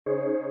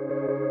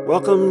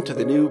Welcome to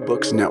the New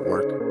Books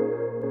Network.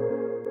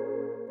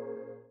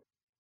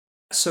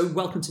 So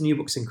welcome to New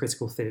Books in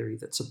Critical Theory.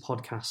 That's a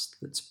podcast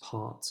that's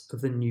part of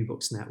the New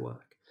Books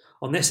Network.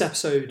 On this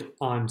episode,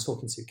 I'm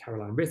talking to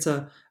Caroline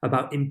Ritter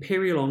about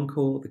Imperial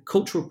Encore, the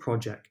cultural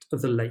project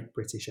of the late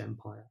British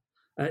Empire.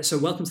 So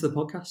welcome to the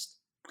podcast.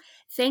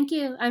 Thank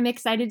you. I'm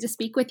excited to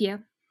speak with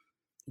you.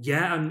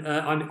 Yeah, and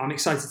I'm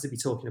excited to be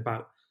talking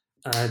about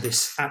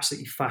this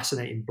absolutely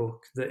fascinating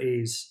book that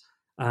is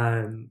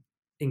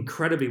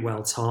incredibly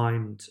well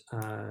timed,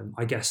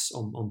 I guess,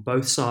 on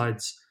both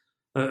sides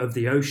of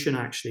the ocean.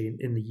 Actually,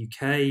 in the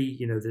UK,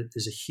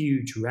 there's a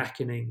huge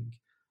reckoning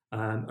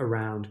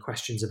around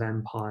questions of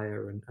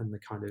empire and the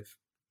kind of,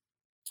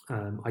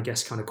 I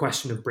guess, kind of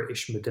question of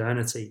British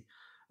modernity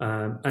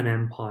and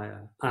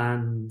empire.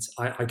 And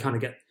I kind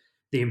of get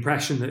the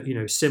impression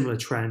that similar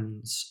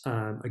trends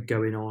are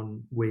going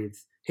on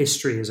with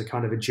history as a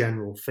kind of a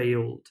general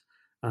field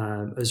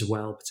as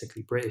well,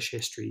 particularly British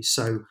history.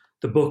 So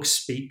the book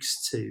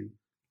speaks to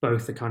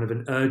both the kind of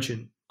an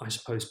urgent, I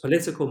suppose,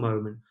 political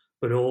moment,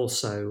 but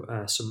also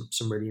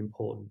some really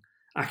important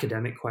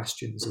academic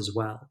questions as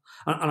well.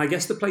 And I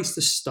guess the place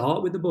to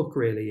start with the book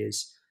really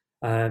is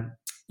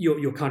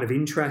your kind of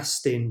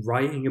interest in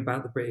writing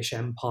about the British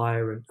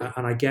Empire,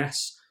 and I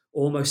guess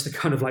almost the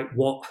kind of like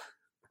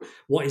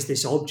what is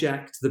this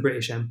object, the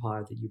British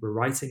Empire, that you were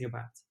writing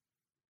about?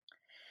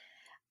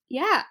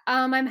 Yeah,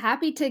 I'm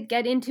happy to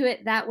get into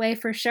it that way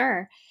for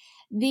sure.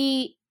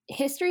 The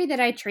history that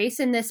I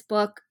trace in this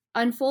book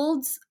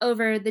unfolds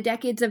over the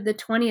decades of the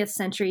 20th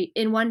century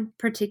in one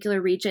particular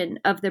region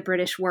of the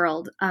British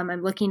world.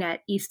 I'm looking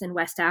at East and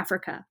West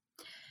Africa.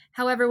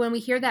 However, when we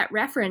hear that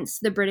reference,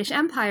 the British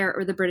Empire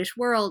or the British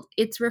world,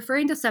 it's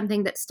referring to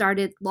something that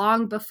started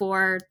long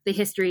before the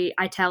history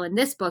I tell in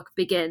this book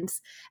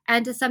begins,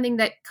 and to something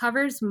that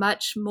covers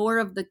much more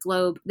of the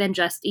globe than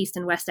just East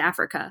and West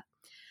Africa.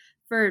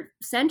 For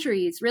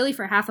centuries, really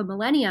for half a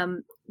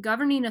millennium,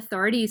 governing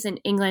authorities in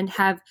England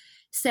have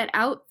set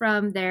out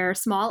from their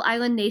small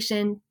island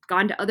nation,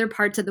 gone to other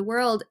parts of the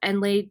world,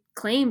 and laid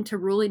claim to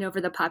ruling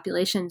over the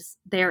populations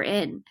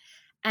therein.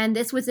 And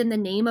this was in the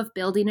name of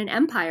building an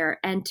empire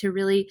and to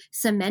really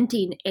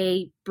cementing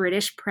a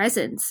British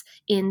presence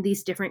in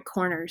these different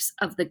corners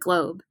of the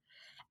globe.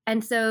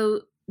 And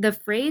so the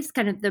phrase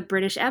kind of the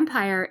British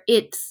Empire,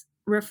 it's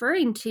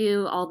referring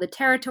to all the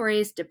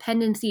territories,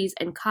 dependencies,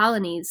 and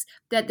colonies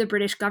that the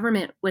British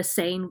government was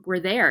saying were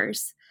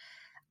theirs.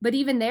 But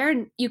even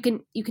there, you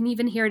can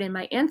even hear it in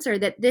my answer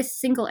that this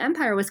single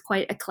empire was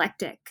quite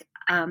eclectic.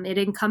 It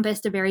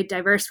encompassed a very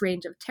diverse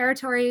range of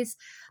territories,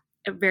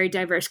 a very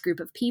diverse group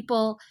of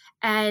people,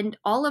 and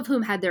all of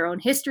whom had their own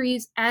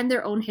histories and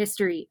their own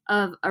history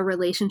of a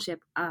relationship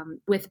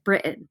with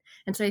Britain.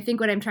 And so I think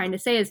what I'm trying to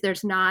say is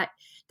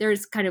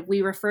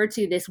we refer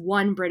to this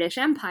one British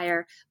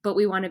Empire, but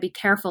we want to be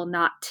careful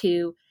not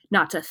to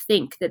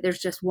think that there's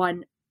just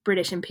one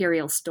British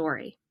imperial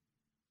story.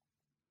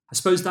 I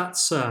suppose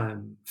that's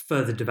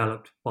further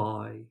developed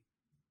by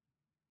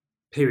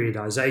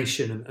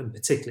periodization and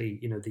particularly,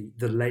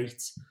 the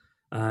late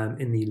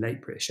in the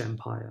late British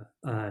Empire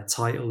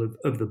title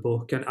of the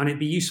book. And it'd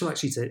be useful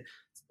actually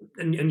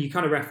and you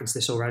kind of referenced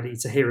this already,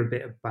 to hear a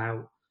bit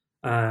about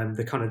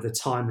the kind of the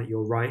time that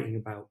you're writing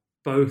about,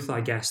 both,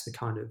 I guess, the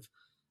kind of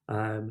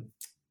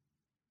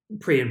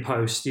pre and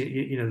post,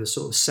 the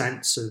sort of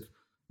sense of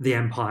the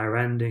empire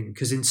ending.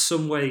 Because in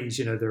some ways,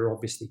 there are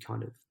obviously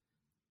kind of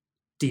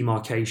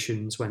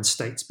demarcations when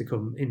states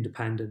become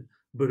independent,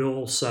 but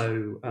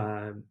also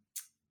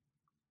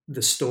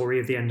the story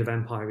of the end of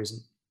empire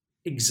isn't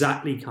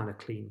exactly kind of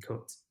clean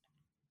cut.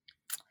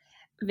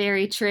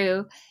 Very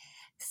true.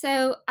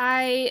 So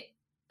I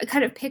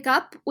kind of pick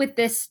up with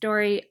this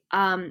story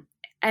at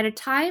a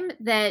time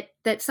that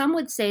some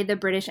would say the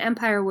British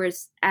Empire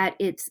was at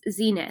its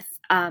zenith,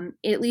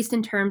 at least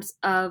in terms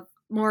of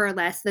more or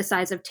less the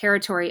size of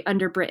territory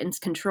under Britain's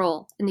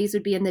control. And these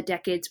would be in the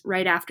decades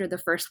right after the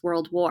First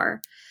World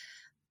War.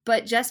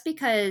 But just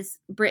because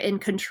Britain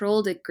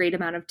controlled a great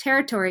amount of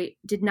territory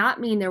did not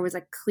mean there was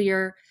a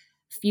clear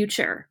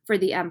future for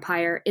the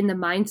empire in the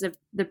minds of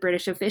the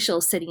British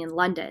officials sitting in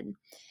London.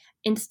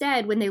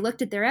 Instead, when they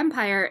looked at their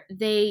empire,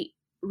 they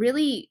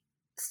really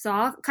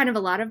saw kind of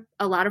a lot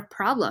of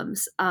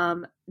problems.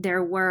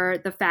 There were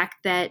the fact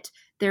that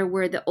there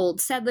were the old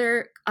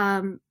settler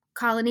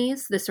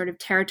colonies, the sort of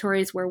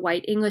territories where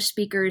white English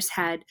speakers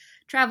had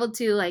traveled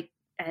to,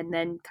 and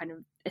then kind of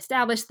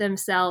established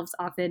themselves,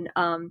 often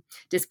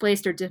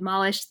displaced or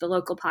demolished the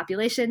local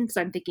population. So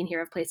I'm thinking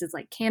here of places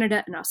like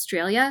Canada and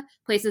Australia,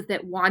 places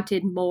that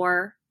wanted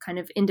more kind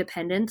of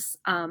independence,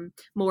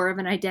 more of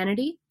an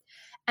identity.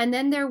 And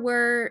then there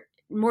were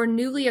more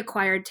newly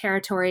acquired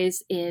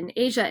territories in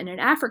Asia and in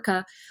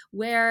Africa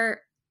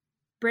where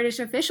British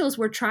officials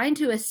were trying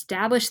to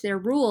establish their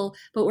rule,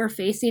 but were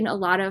facing a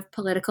lot of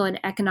political and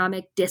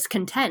economic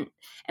discontent.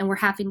 And we're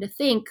having to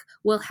think,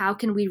 well, how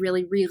can we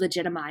really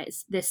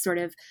re-legitimize this sort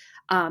of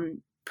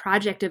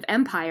project of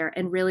empire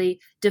and really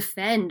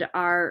defend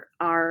our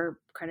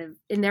kind of,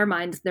 in their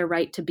minds, their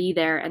right to be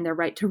there and their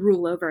right to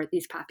rule over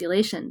these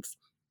populations.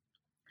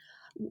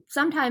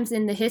 Sometimes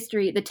in the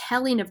history, the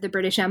telling of the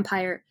British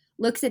Empire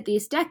looks at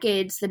these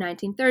decades, the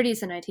 1930s,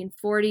 the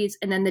 1940s,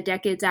 and then the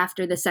decades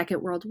after the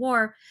Second World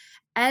War,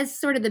 as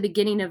sort of the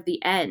beginning of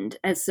the end,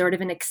 as sort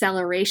of an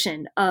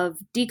acceleration of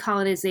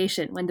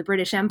decolonization when the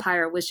British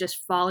Empire was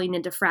just falling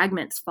into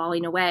fragments,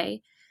 falling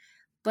away.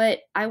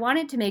 But I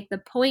wanted to make the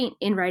point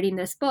in writing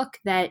this book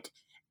that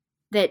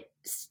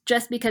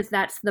just because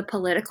that's the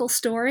political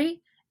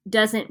story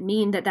doesn't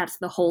mean that that's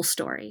the whole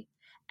story.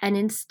 And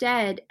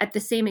instead, at the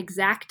same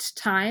exact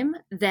time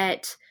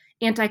that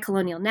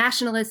anti-colonial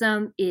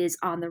nationalism is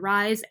on the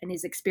rise and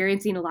is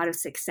experiencing a lot of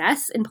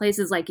success in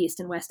places like East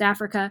and West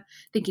Africa,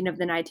 thinking of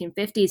the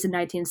 1950s and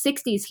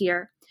 1960s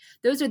here,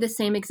 those are the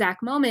same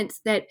exact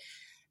moments that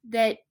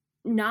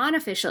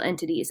non-official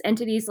entities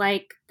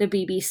like the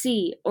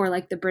BBC or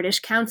like the British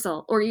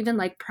Council or even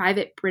like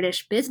private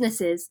British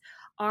businesses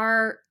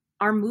are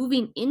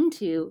moving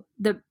into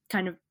the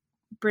kind of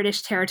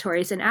British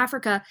territories in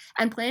Africa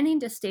and planning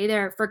to stay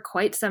there for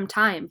quite some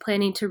time,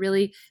 planning to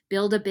really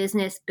build a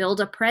business,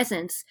 build a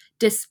presence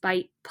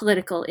despite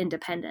political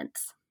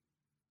independence.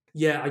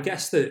 Yeah, I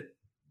guess that,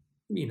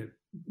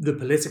 the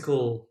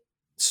political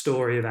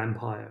story of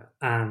empire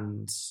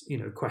and,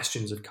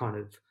 questions of kind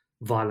of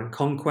violent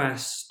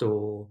conquest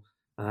or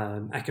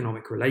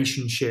economic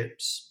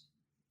relationships,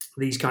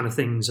 these kind of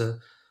things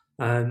are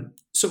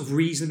sort of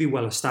reasonably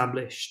well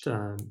established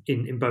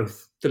in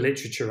both the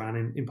literature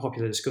and in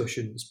popular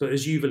discussions. But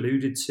as you've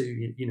alluded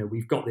to,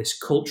 we've got this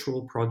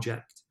cultural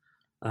project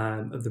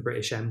of the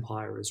British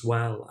Empire as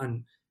well.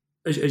 And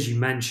as you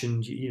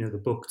mentioned,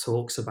 the book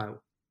talks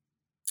about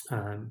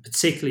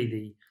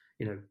particularly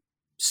the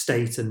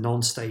state and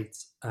non-state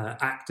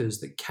actors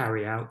that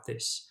carry out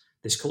this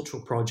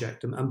cultural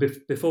project. And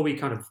before we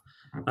kind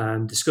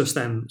of discuss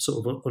them,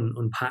 sort of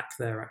unpack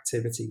their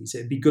activities,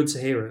 it'd be good to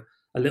hear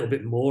a little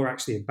bit more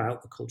actually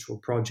about the cultural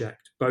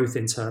project, both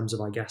in terms of,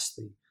 I guess,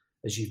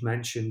 as you've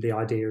mentioned, the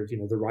idea of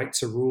the right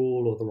to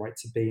rule or the right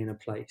to be in a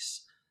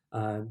place,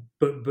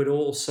 but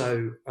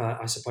also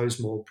I suppose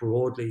more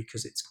broadly,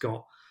 because it's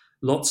got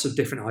lots of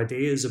different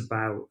ideas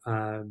about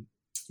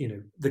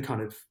the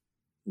kind of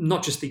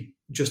not just the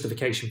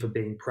justification for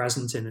being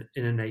present in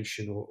a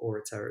nation or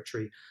a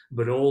territory,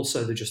 but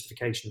also the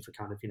justification for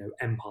kind of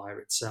empire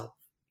itself.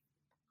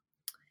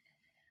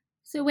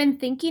 So when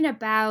thinking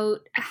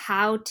about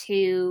how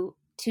to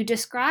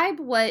describe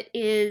what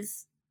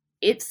is,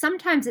 it's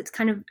sometimes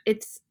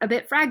it's a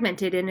bit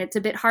fragmented and it's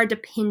a bit hard to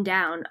pin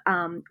down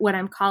what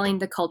I'm calling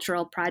the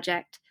cultural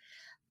project.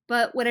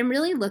 But what I'm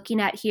really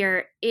looking at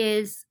here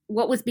is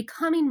what was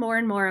becoming more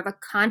and more of a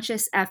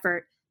conscious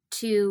effort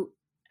to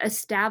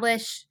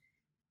establish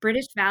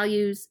British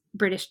values,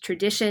 British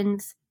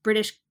traditions,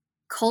 British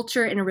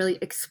culture in a really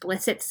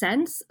explicit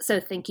sense. So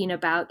thinking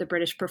about the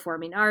British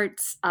performing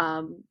arts,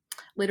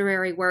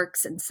 literary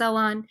works, and so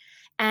on,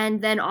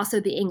 and then also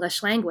the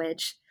English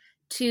language,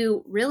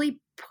 to really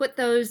put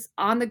those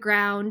on the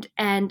ground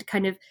and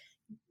kind of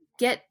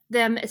get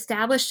them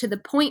established to the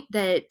point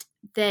that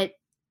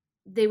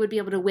they would be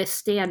able to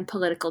withstand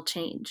political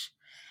change.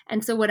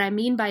 And so what I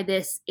mean by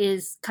this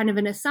is kind of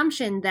an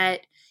assumption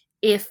that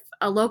if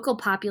a local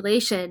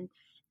population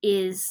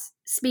is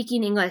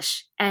speaking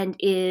English and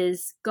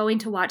is going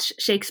to watch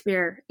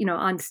Shakespeare,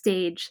 on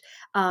stage,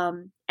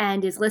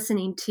 and is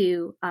listening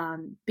to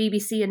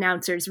BBC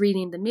announcers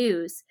reading the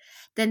news,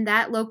 then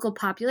that local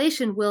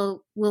population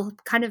will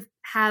kind of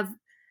have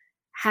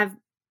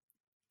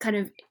kind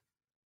of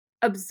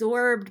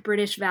absorbed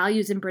British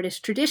values and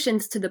British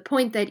traditions to the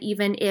point that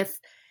even if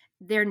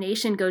their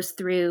nation goes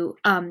through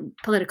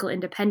political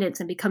independence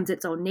and becomes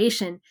its own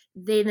nation,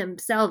 they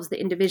themselves,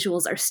 the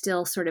individuals, are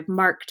still sort of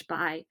marked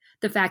by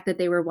the fact that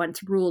they were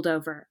once ruled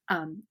over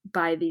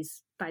by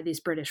these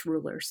British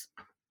rulers.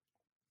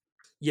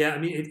 Yeah, I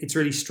mean, it's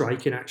really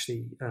striking,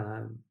 actually.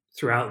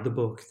 Throughout the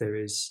book, there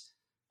is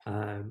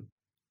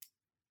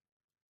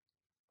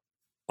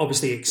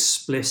obviously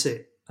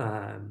explicit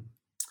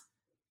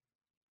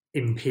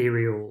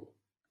imperial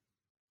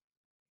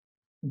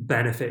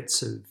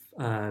benefits of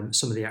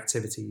some of the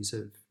activities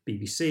of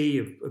BBC,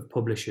 of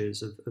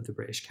publishers, of the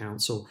British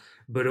Council,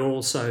 but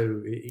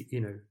also,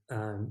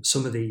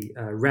 some of the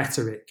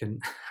rhetoric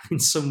and in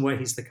some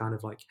ways the kind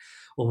of like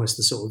almost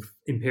the sort of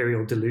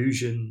imperial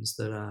delusions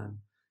that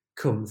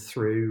come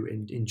through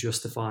in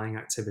justifying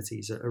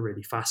activities are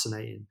really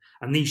fascinating.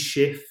 And these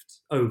shift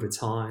over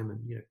time,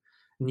 and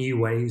new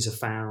ways are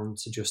found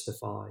to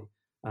justify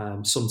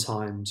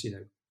sometimes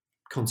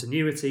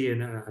continuity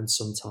and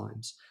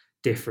sometimes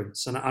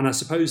difference. And I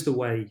suppose the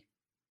way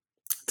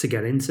to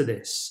get into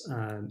this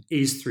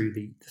is through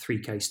the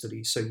three case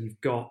studies. So you've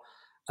got,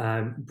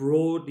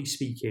 broadly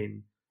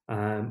speaking,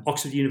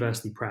 Oxford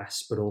University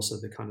Press, but also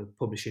the kind of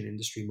publishing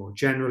industry more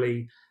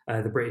generally,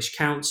 the British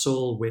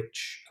Council,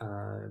 which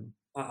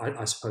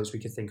I suppose we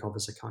could think of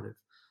as a kind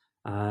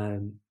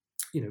of,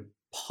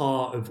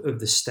 part of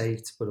the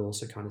state, but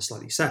also kind of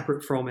slightly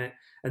separate from it.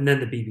 And then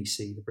the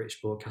BBC, the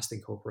British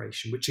Broadcasting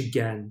Corporation, which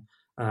again,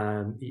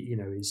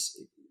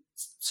 is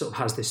sort of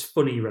has this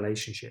funny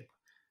relationship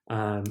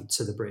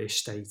to the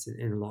British state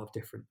in a lot of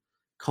different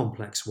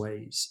complex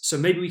ways. So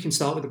maybe we can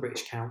start with the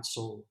British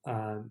Council,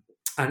 and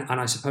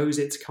I suppose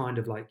it's kind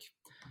of like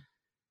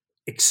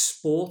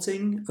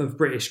exporting of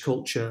British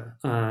culture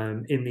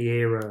in the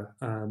era,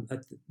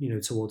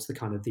 towards the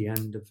kind of the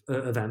end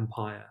of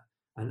empire,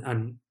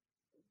 and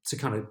to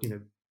kind of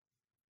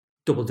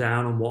double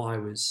down on what I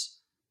was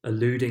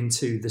alluding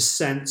to, the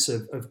sense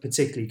of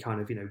particularly kind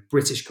of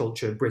British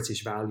culture,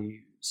 British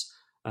values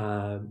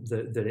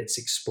that it's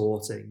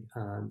exporting.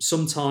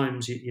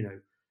 Sometimes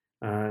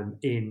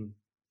in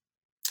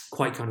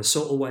quite kind of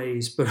subtle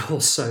ways, but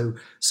also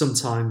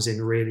sometimes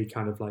in really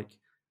kind of like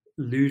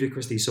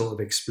ludicrously sort of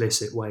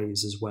explicit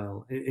ways as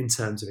well, in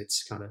terms of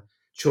its kind of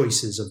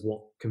choices of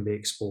what can be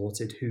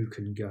exported, who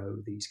can go,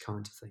 these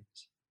kinds of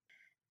things.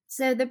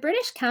 So the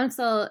British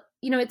Council,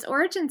 its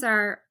origins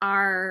are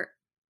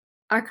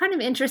kind of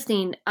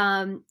interesting.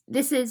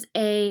 This is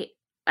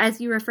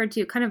as you referred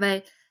to, kind of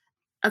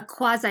a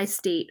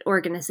quasi-state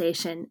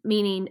organization,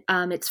 meaning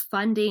its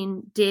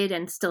funding did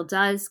and still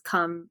does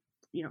come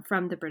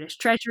from the British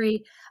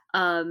Treasury,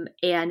 and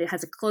it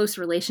has a close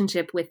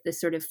relationship with the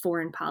sort of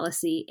foreign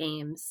policy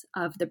aims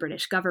of the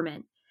British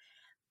government.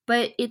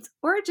 But its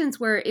origins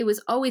were, it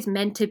was always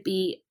meant to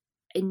be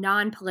a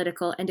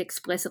non-political and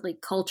explicitly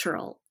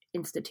cultural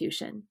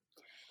institution.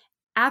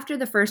 After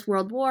the First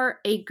World War,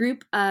 a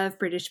group of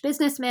British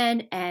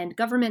businessmen and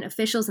government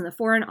officials in the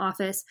Foreign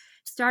Office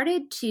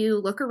started to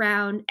look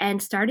around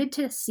and started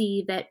to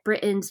see that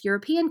Britain's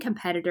European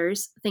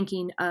competitors,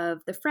 thinking of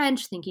the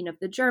French, thinking of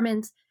the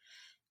Germans,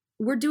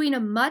 were doing a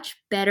much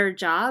better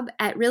job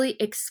at really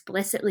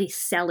explicitly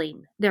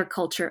selling their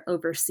culture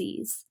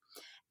overseas.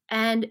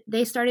 And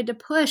they started to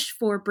push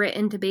for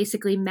Britain to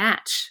basically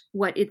match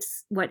what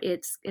its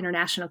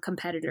international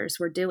competitors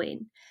were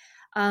doing.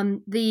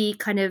 The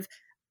kind of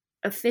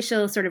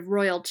official sort of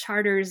royal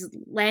charters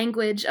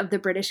language of the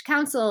British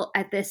Council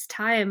at this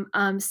time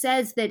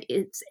says that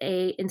it's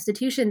a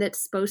institution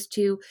that's supposed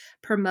to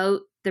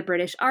promote the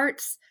British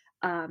arts,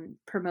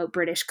 promote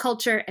British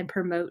culture, and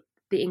promote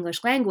the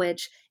English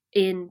language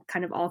in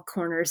kind of all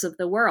corners of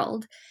the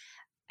world.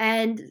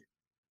 And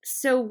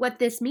so what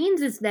this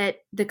means is that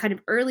the kind of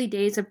early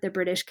days of the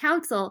British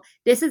Council,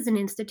 this is an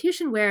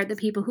institution where the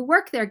people who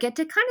work there get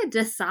to kind of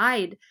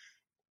decide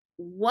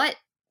what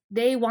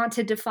they want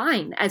to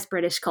define as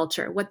British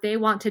culture, what they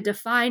want to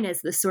define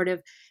as the sort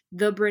of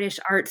the British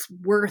arts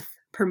worth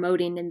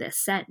promoting in this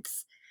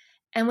sense.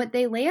 And what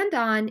they land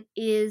on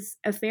is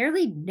a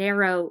fairly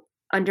narrow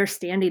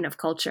understanding of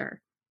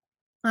culture.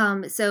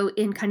 So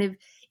in kind of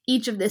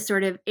each of the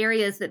sort of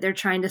areas that they're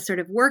trying to sort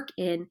of work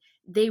in,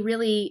 they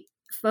really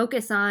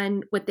focus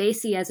on what they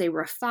see as a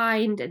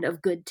refined and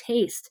of good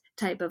taste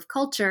type of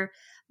culture,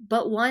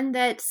 but one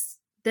that's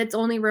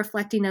only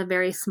reflecting a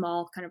very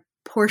small kind of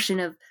portion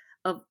of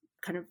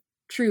kind of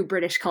true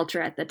British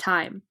culture at the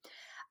time.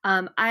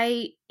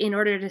 In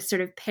order to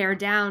sort of pare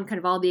down kind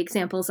of all the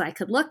examples I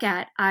could look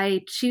at,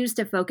 I choose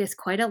to focus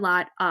quite a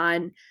lot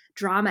on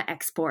drama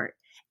export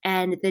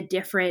and the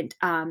different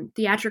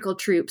theatrical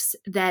troupes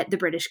that the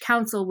British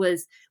Council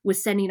was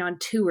sending on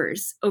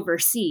tours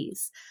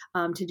overseas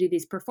to do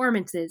these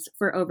performances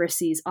for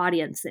overseas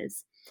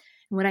audiences.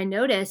 And what I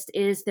noticed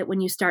is that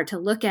when you start to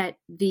look at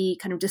the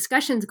kind of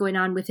discussions going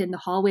on within the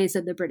hallways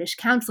of the British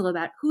Council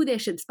about who they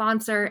should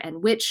sponsor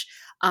and which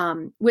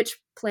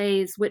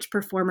plays, which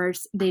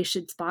performers they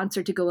should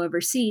sponsor to go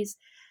overseas,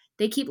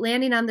 they keep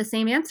landing on the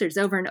same answers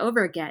over and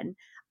over again.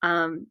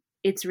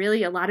 It's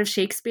really a lot of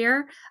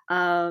Shakespeare,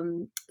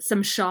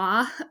 some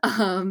Shaw,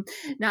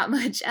 not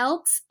much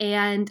else.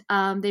 And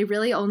they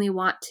really only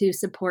want to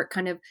support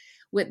kind of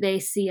what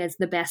they see as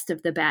the best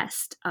of the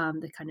best,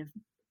 the kind of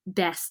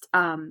best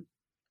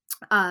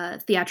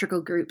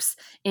theatrical groups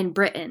in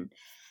Britain.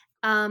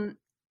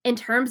 In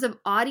terms of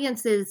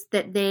audiences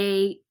that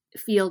they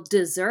feel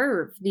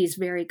deserve these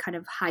very kind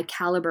of high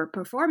caliber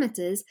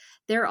performances,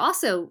 they're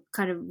also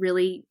kind of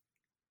really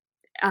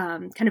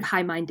kind of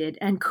high-minded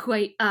and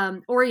quite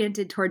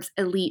oriented towards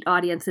elite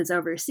audiences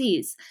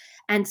overseas.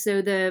 And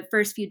so the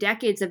first few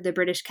decades of the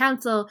British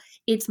Council,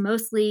 it's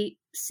mostly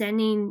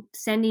sending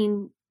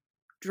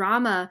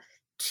drama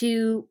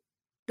to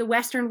the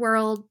Western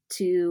world,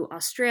 to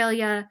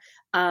Australia,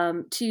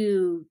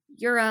 to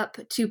Europe,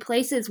 to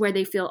places where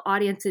they feel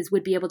audiences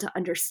would be able to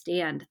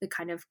understand the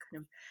kind of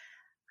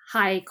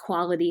high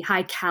quality,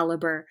 high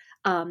caliber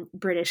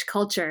British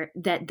culture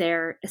that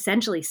they're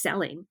essentially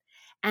selling.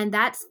 And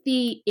that's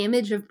the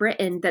image of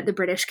Britain that the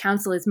British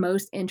Council is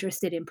most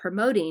interested in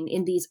promoting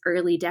in these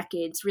early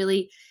decades,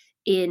 really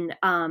in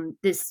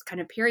this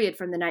kind of period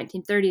from the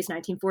 1930s,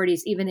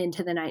 1940s, even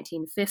into the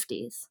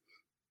 1950s.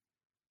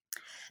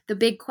 The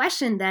big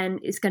question then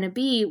is going to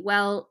be,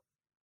 well,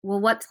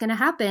 what's going to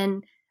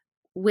happen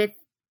with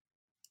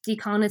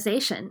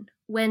decolonization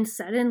when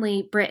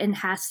suddenly Britain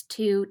has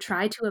to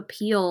try to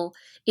appeal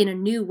in a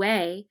new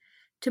way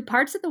to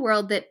parts of the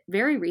world that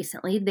very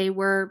recently they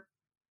were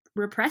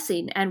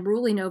repressing and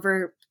ruling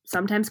over,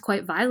 sometimes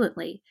quite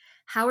violently.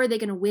 How are they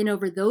going to win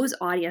over those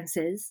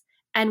audiences?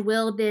 And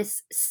will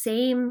this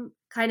same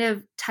kind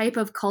of type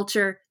of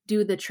culture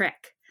do the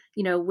trick?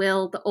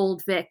 Will the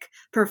old Vic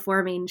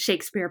performing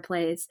Shakespeare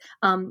plays,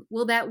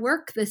 will that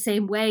work the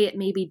same way it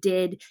maybe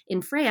did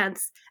in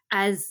France?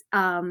 As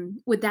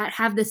would that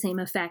have the same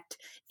effect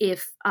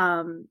if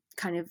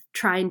kind of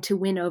trying to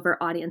win over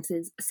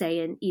audiences, say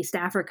in East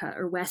Africa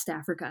or West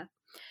Africa?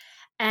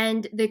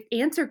 And the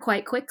answer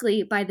quite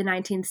quickly by the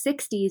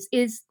 1960s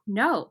is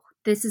no.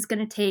 This is going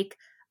to take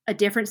a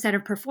different set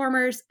of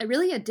performers,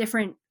 really a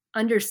different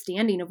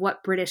understanding of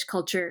what British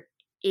culture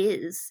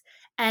is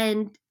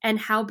and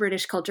how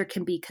British culture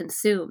can be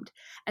consumed.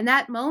 And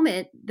that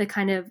moment, the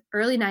kind of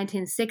early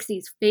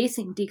 1960s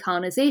facing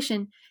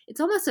decolonization, it's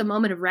almost a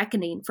moment of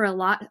reckoning for a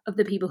lot of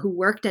the people who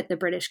worked at the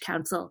British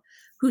Council,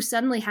 who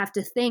suddenly have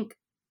to think,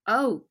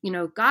 oh,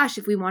 gosh,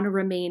 if we want to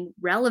remain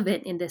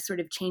relevant in this sort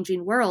of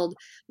changing world,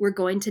 we're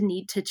going to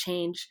need to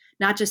change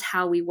not just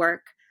how we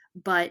work,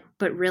 but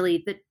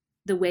really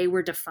the way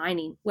we're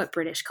defining what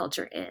British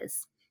culture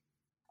is.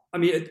 I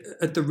mean,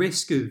 at the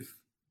risk of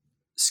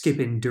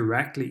skipping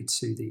directly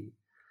to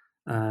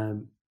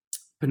the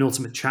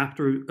penultimate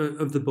chapter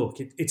of the book,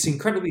 it's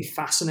incredibly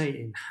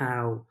fascinating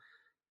how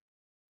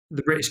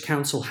the British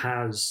Council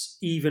has,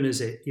 even as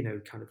it,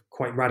 kind of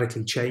quite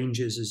radically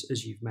changes,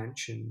 as you've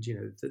mentioned,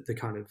 the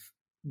kind of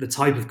the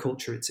type of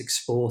culture it's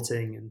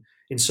exporting, and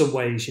in some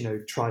ways,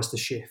 tries to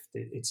shift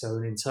its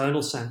own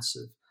internal sense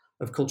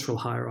of cultural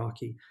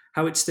hierarchy,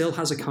 how it still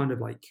has a kind of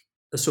like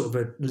a sort of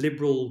a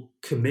liberal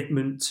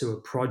commitment to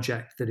a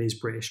project that is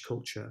British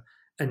culture.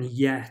 And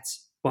yet,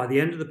 by the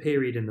end of the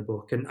period in the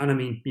book, and I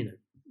mean,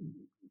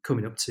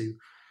 coming up to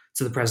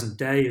the present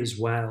day as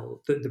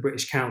well, that the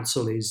British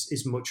Council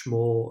is much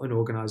more an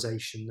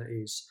organisation that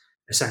is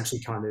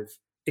essentially kind of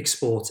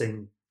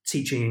exporting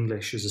teaching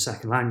English as a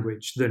second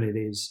language than it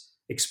is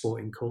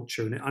exporting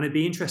culture. And it'd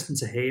be interesting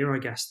to hear, I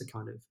guess, the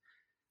kind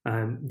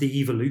of the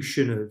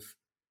evolution of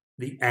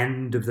the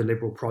end of the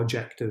liberal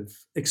project of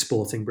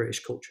exporting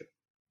British culture.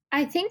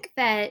 I think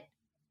that,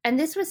 and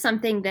this was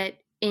something that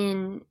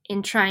in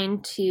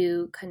trying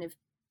to kind of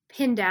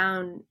pin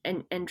down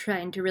and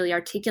trying to really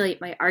articulate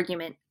my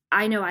argument,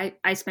 I know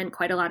I spent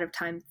quite a lot of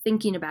time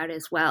thinking about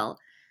as well,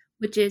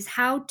 which is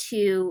how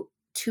to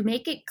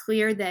make it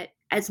clear that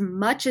as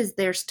much as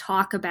there's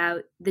talk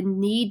about the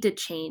need to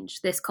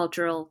change this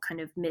cultural kind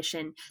of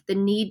mission, the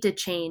need to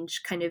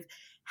change kind of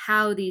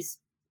how these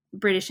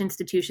British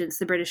institutions,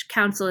 the British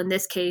Council in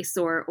this case,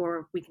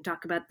 or we can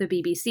talk about the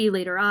BBC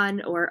later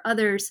on or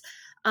others,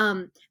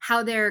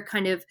 how they're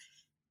kind of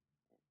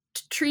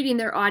treating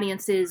their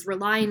audiences,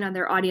 relying on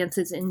their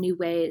audiences in new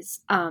ways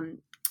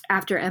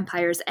after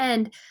Empire's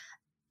end,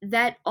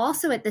 that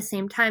also at the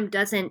same time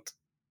doesn't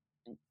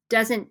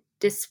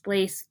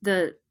displace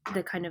the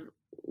kind of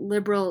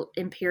liberal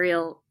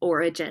imperial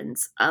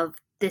origins of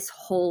this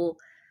whole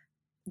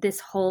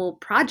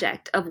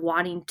project of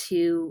wanting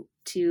to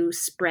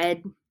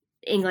spread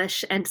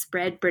English and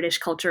spread British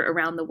culture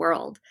around the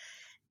world.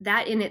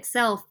 That in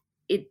itself,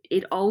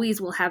 it always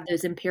will have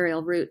those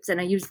imperial roots.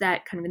 And I use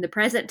that kind of in the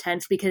present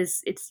tense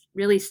because it's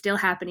really still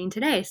happening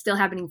today, still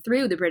happening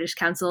through the British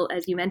Council,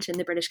 as you mentioned,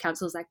 the British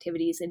Council's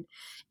activities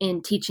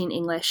in teaching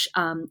English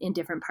in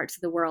different parts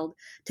of the world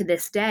to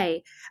this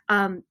day.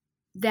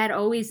 That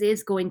always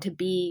is going to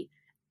be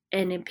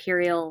an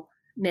imperial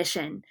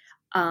mission,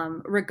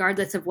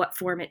 regardless of what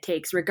form it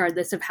takes,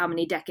 regardless of how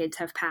many decades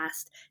have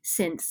passed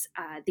since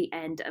the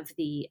end of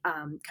the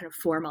kind of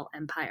formal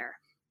empire.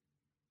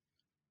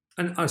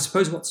 And I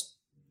suppose what's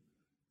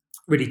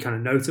really kind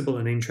of notable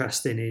and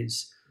interesting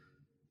is,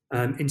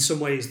 in some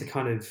ways, the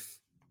kind of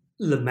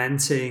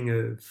lamenting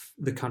of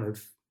the kind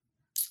of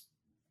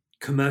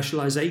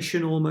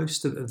commercialization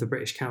almost of the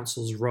British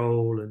Council's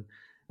role, and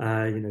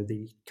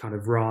the kind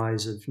of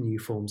rise of new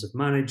forms of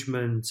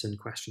management and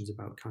questions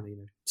about kind of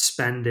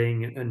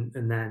spending, and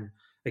then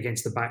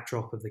against the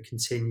backdrop of the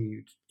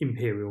continued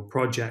imperial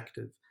project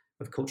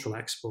of cultural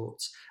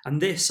exports.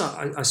 And this,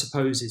 I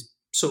suppose, is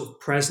sort of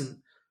present,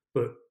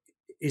 but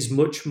is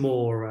much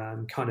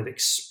more kind of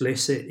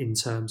explicit in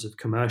terms of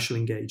commercial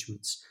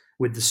engagements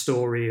with the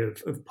story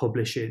of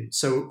publishing.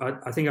 So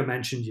I think I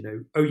mentioned,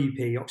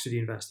 OUP, Oxford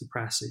University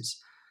Press,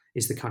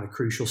 is the kind of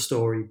crucial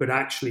story, but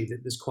actually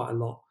there's quite a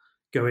lot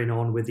going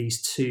on with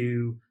these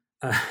two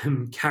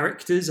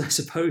characters, I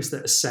suppose,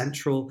 that are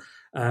central,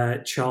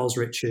 Charles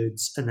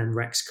Richards and then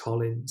Rex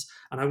Collins.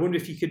 And I wonder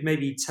if you could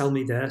maybe tell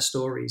me their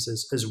stories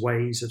as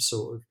ways of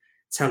sort of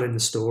telling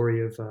the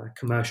story of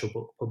commercial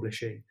book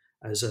publishing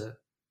as a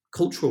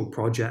cultural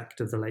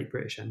project of the late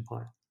British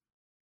Empire.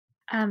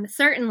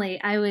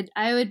 Certainly, I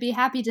would be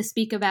happy to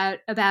speak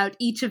about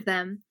each of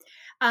them.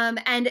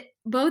 And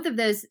both of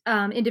those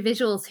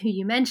individuals who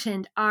you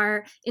mentioned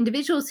are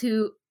individuals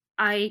who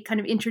I kind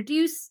of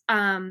introduce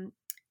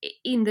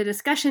in the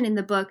discussion in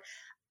the book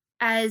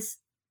as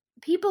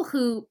people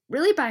who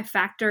really, by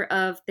factor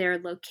of their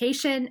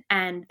location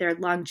and their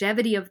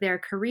longevity of their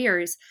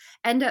careers,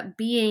 end up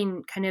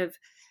being kind of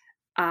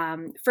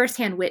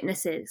firsthand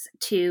witnesses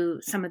to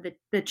some of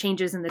the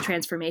changes and the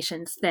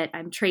transformations that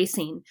I'm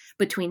tracing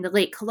between the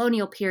late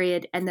colonial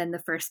period and then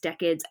the first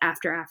decades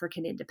after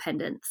African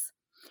independence.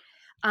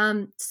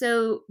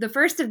 So the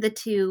first of the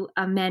two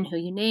men who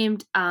you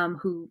named,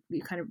 who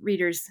you kind of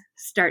readers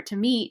start to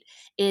meet,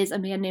 is a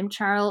man named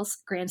Charles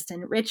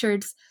Granston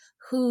Richards,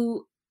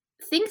 who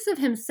thinks of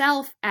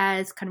himself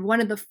as kind of one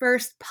of the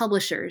first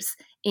publishers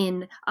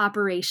in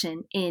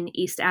operation in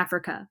East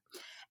Africa.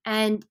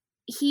 And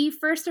he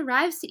first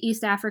arrives to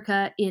East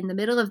Africa in the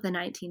middle of the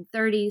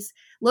 1930s,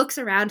 looks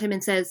around him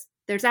and says,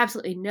 there's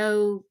absolutely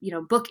no,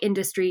 book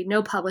industry,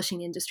 no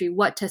publishing industry,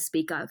 what to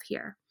speak of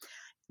here.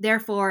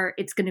 Therefore,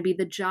 it's going to be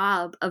the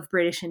job of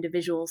British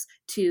individuals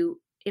to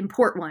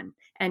import one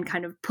and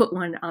kind of put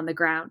one on the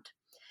ground.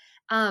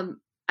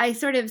 I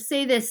sort of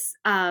say this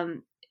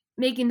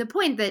making the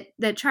point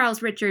that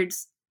Charles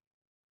Richards,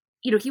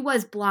 he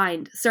was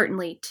blind,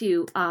 certainly,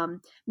 to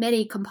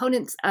many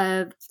components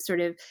of sort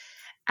of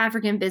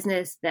African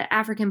business, the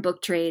African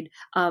book trade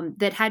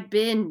that had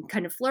been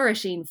kind of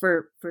flourishing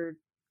for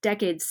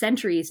decades,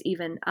 centuries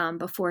even,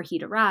 before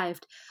he'd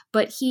arrived.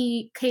 But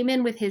he came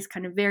in with his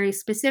kind of very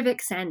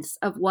specific sense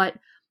of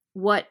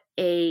what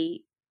a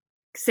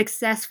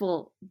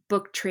successful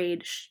book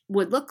trade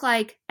would look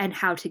like and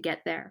how to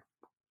get there.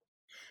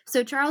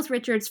 So Charles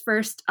Richards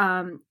first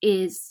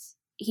is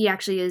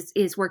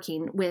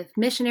working with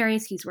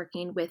missionaries. He's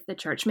working with the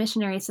Church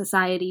Missionary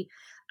Society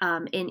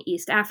in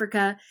East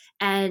Africa,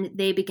 and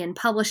they begin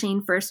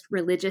publishing first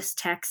religious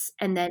texts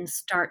and then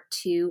start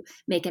to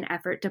make an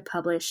effort to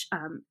publish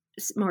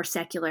more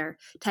secular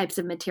types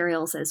of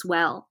materials as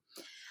well.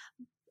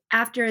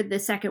 After the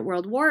Second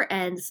World War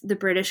ends, the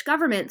British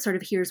government sort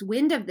of hears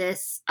wind of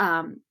this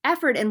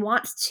effort and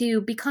wants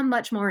to become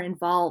much more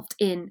involved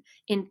in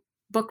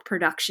book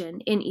production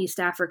in East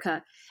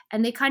Africa.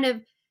 And they kind of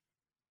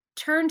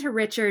turn to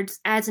Richards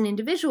as an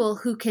individual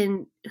who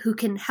can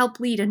help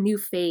lead a new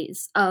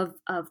phase of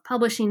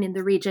publishing in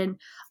the region,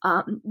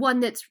 one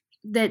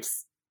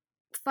that's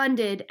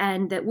funded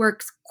and that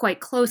works quite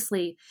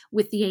closely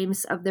with the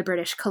aims of the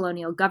British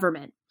colonial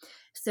government.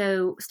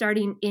 So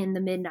starting in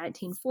the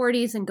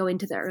mid-1940s and going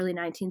to the early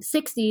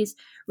 1960s,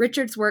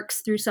 Richards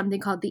works through something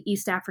called the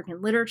East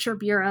African Literature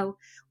Bureau,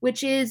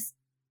 which is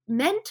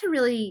meant to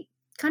really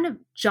kind of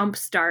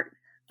jumpstart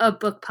a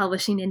book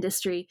publishing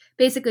industry,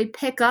 basically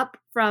pick up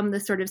from the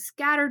sort of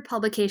scattered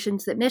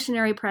publications that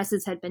missionary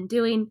presses had been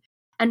doing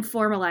and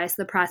formalize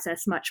the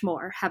process much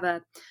more, have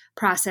a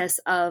process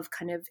of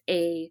kind of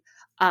a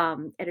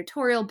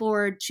editorial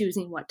board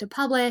choosing what to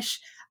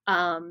publish,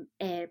 an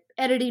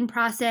editing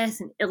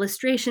process, an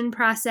illustration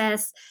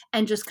process,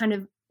 and just kind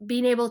of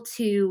being able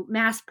to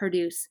mass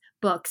produce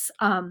books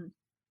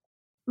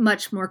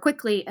much more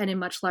quickly and in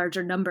much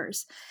larger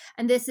numbers.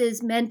 And this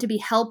is meant to be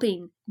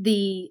helping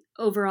the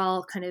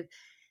overall kind of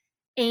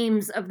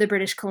aims of the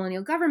British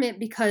colonial government,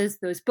 because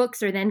those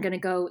books are then going to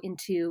go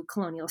into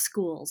colonial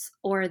schools,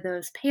 or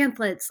those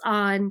pamphlets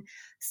on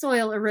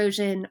soil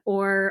erosion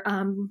or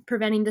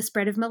preventing the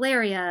spread of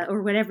malaria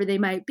or whatever they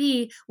might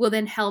be will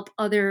then help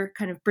other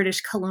kind of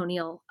British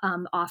colonial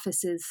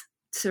offices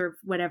serve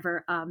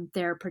whatever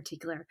their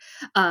particular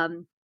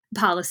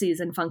policies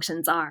and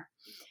functions are.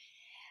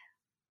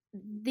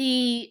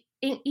 The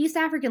East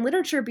African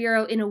Literature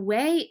Bureau, in a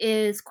way,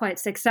 is quite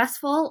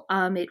successful.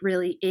 It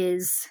really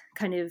is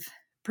kind of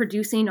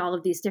producing all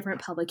of these different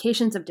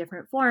publications of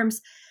different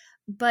forms.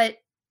 But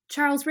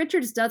Charles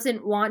Richards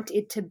doesn't want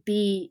it to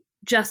be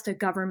just a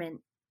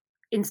government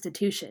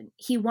institution.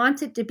 He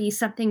wants it to be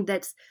something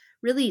that's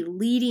really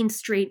leading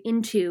straight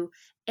into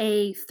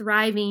a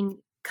thriving,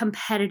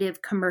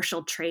 competitive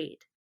commercial trade.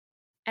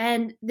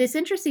 And this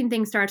interesting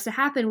thing starts to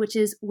happen, which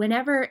is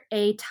whenever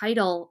a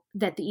title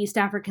that the East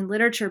African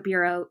Literature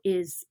Bureau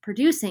is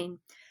producing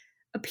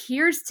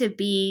appears to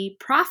be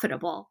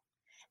profitable,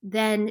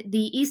 then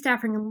the East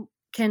African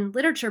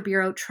Literature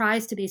Bureau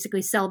tries to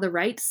basically sell the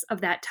rights of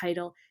that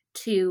title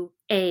to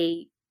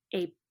a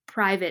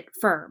private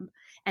firm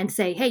and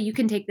say, hey, you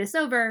can take this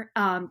over,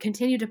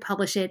 continue to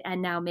publish it,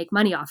 and now make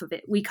money off of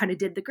it. We kind of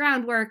did the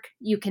groundwork.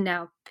 You can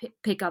now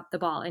pick up the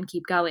ball and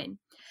keep going.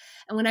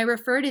 And when I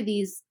refer to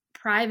these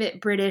private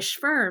British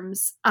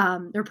firms,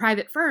 or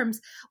private firms,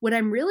 what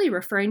I'm really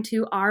referring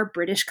to are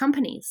British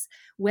companies.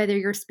 Whether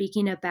you're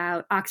speaking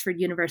about Oxford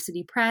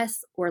University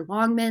Press or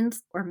Longmans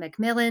or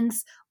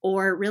Macmillan's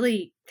or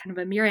really kind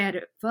of a myriad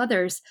of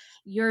others,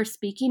 you're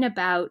speaking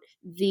about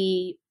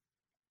the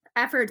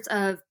efforts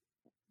of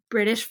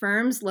British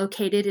firms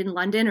located in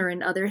London or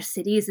in other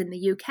cities in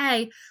the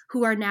UK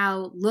who are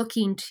now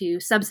looking to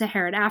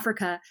sub-Saharan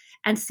Africa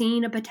and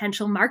seeing a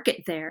potential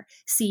market there,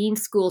 seeing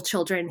school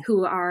children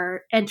who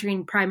are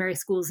entering primary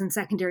schools and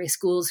secondary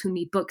schools who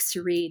need books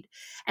to read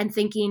and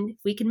thinking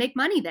we can make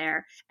money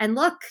there. And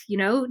look,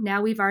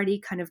 now we've already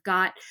kind of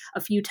got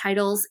a few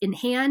titles in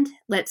hand.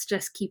 Let's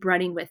just keep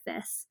running with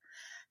this.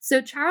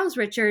 So Charles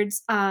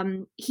Richards,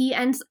 he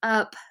ends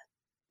up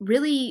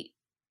really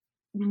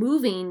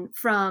moving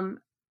from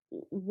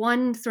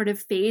one sort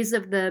of phase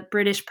of the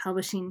British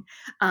publishing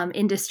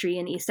industry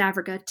in East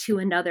Africa to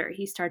another.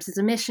 He starts as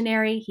a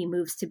missionary. He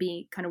moves to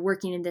be kind of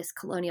working in this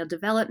colonial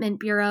development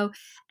bureau.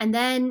 And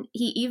then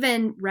he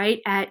even, right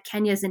at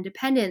Kenya's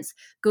independence,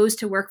 goes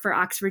to work for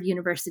Oxford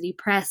University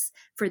Press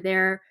for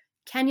their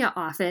Kenya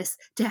office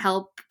to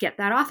help get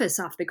that office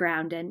off the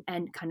ground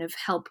and kind of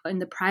help in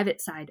the private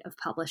side of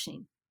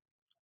publishing.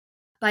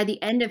 By the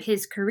end of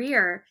his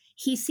career,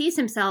 he sees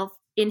himself,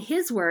 in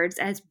his words,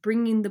 as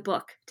bringing the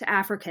book to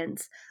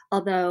Africans,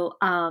 although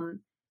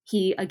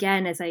he,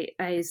 again, as I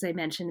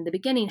mentioned in the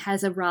beginning,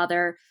 has a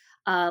rather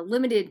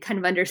limited kind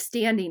of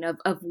understanding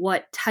of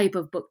what type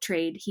of book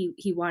trade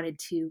he wanted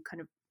to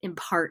kind of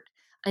impart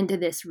into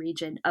this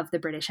region of the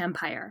British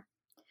Empire.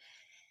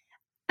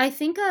 I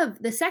think of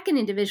the second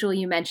individual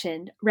you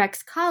mentioned,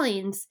 Rex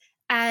Collins,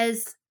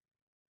 as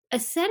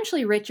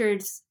essentially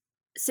Richard's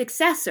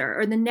successor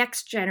or the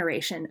next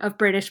generation of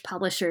British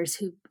publishers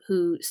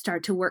who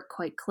start to work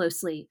quite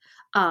closely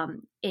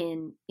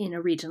in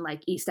a region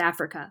like East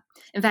Africa.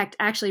 In fact,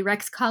 actually,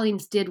 Rex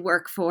Collins did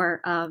work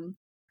for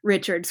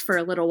Richards for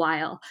a little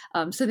while,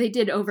 so they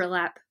did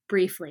overlap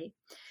briefly.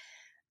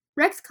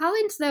 Rex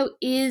Collins, though,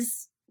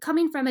 is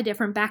coming from a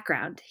different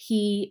background.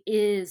 He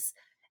is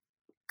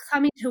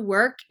coming to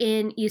work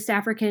in East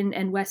African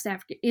and West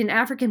African in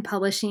African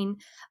publishing,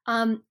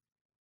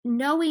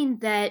 knowing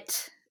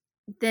that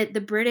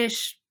the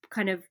British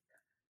kind of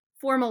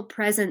formal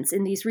presence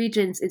in these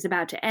regions is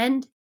about to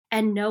end,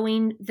 and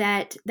knowing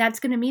that that's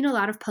going to mean a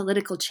lot of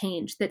political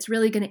change that's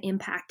really going to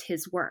impact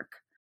his work.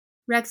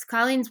 Rex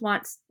Collins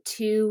wants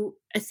to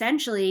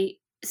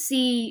essentially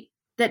see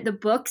that the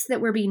books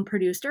that were being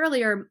produced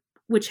earlier,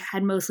 which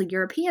had mostly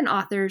European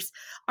authors,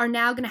 are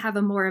now going to have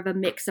a more of a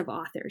mix of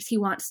authors. He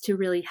wants to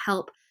really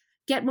help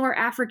get more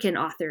African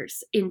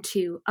authors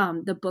into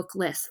the book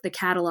lists, the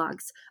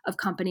catalogs of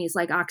companies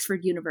like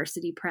Oxford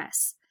University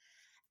Press.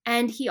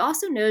 And he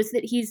also knows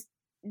that he's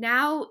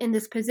now in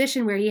this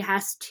position where he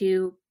has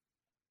to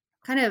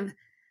kind of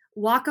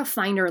walk a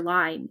finer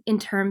line in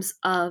terms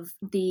of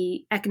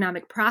the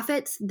economic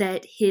profits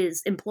that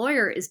his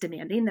employer is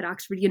demanding, that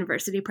Oxford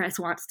University Press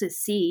wants to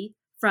see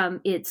from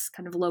its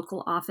kind of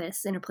local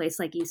office in a place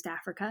like East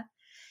Africa,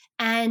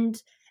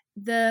 and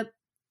the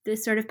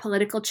sort of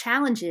political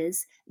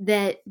challenges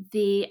that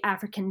the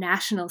African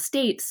national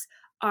states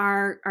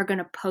are going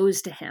to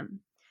pose to him.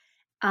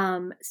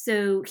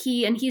 So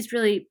he's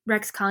really,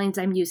 Rex Collins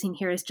I'm using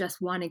here as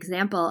just one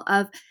example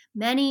of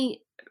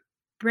many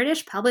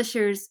British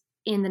publishers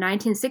in the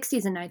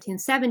 1960s and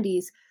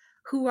 1970s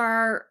who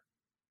are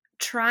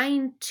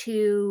trying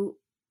to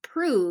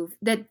prove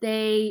that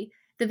they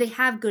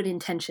have good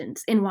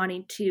intentions in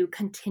wanting to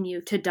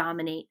continue to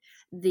dominate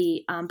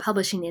the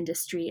publishing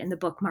industry and the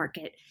book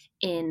market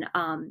in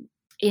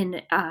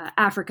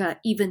Africa,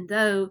 even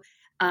though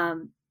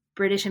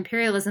British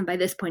imperialism by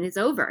this point is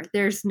over.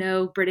 There's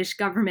no British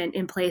government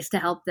in place to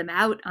help them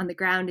out on the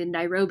ground in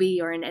Nairobi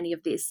or in any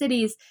of these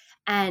cities,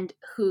 and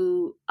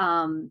who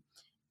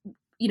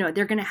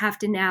they're going to have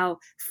to now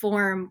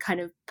form kind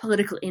of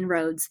political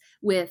inroads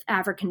with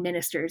African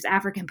ministers,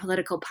 African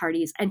political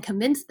parties, and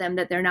convince them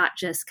that they're not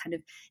just kind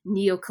of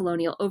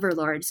neo-colonial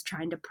overlords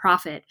trying to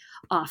profit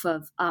off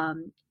of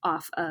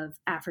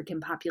African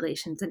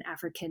populations and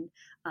African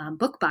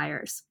book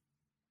buyers.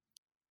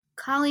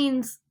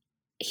 Collins,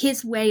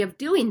 his way of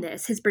doing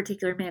this, his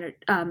particular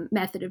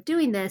method of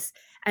doing this,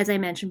 as I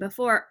mentioned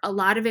before, a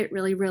lot of it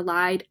really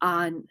relied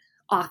on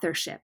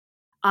authorship,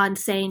 on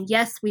saying,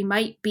 yes, we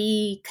might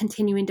be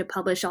continuing to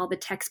publish all the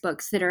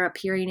textbooks that are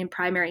appearing in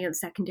primary and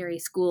secondary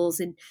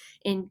schools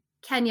in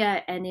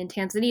Kenya and in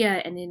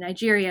Tanzania and in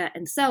Nigeria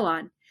and so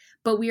on,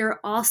 but we are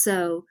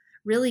also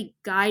really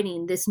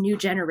guiding this new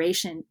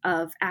generation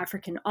of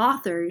African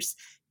authors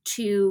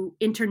to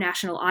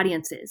international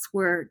audiences,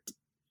 where,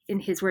 in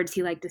his words,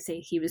 he liked to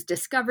say he was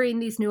discovering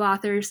these new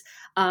authors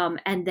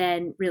and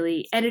then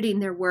really editing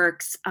their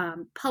works,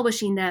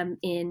 publishing them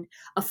in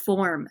a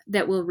form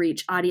that will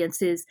reach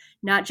audiences,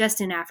 not just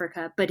in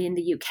Africa, but in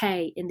the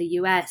UK, in the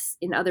US,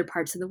 in other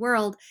parts of the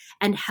world,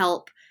 and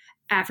help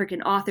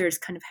African authors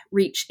kind of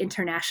reach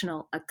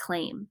international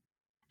acclaim.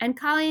 And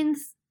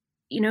Collins,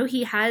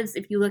 he has,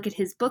 if you look at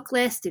his book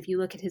list, if you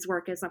look at his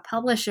work as a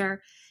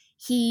publisher,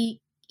 he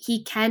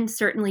can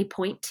certainly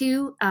point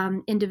to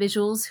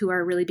individuals who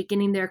are really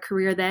beginning their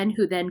career then,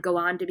 who then go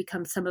on to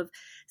become some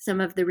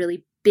of the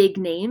really big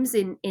names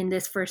in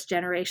this first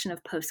generation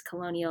of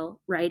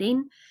post-colonial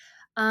writing.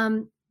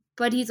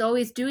 But he's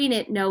always doing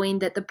it knowing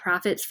that the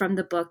profits from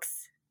the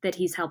books that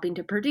he's helping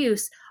to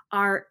produce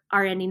are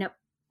ending up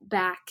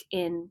back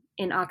in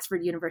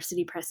Oxford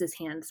University Press's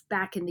hands,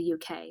 back in the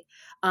UK,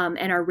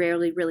 and are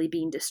rarely really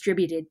being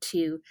distributed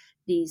to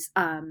these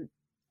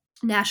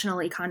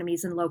national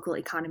economies and local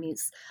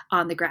economies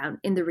on the ground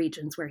in the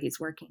regions where he's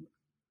working.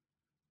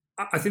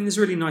 I think there's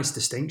a really nice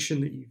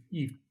distinction that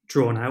you've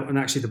drawn out, and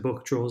actually the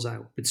book draws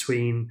out,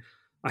 between,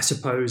 I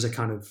suppose, a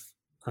kind of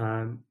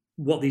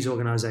what these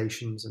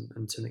organizations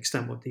and to an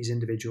extent what these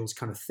individuals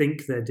kind of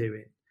think they're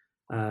doing,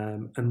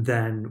 and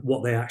then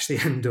what they actually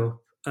end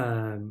up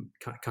kind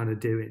of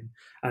doing.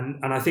 And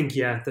I think,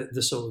 yeah,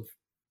 the sort of,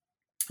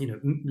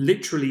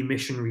 literally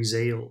missionary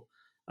zeal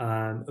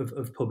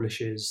of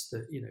publishers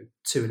that,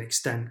 to an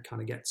extent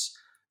kind of gets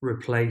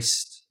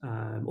replaced,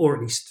 or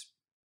at least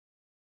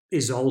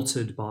is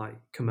altered by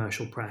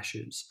commercial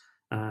pressures,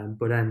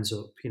 but ends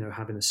up,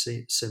 having a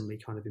similarly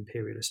kind of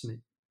imperialist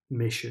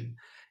mission,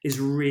 is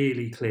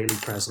really clearly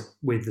present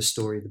with the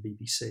story of the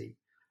BBC.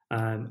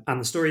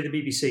 And the story of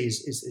the BBC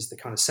is the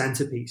kind of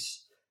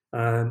centerpiece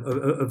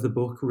of the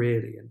book,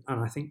 really,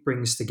 and I think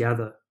brings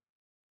together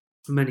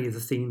many of the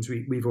themes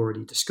we've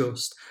already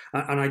discussed.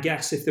 And I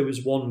guess if there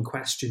was one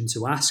question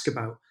to ask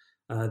about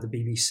the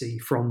BBC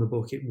from the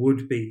book, it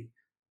would be,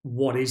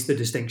 what is the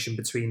distinction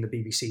between the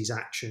BBC's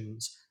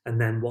actions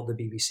and then what the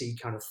BBC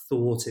kind of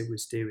thought it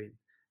was doing,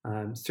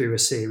 through a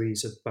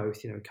series of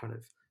both, kind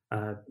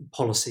of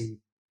policy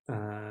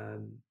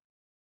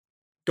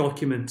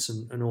documents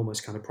and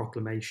almost kind of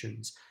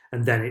proclamations,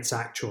 and then its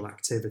actual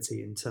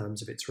activity in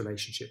terms of its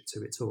relationship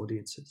to its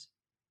audiences.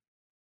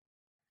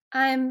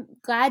 I'm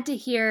glad to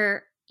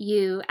hear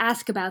you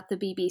ask about the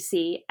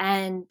BBC,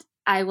 and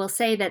I will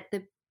say that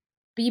the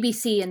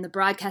BBC and the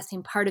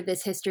broadcasting part of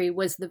this history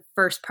was the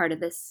first part of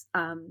this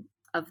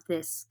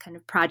kind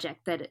of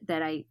project that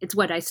it's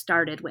what I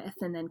started with,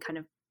 and then kind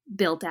of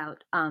built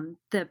out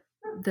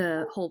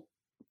the whole,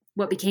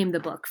 what became the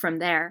book from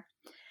there.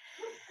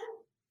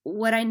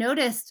 What I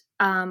noticed,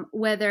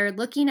 whether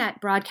looking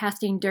at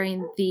broadcasting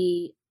during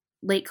the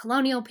late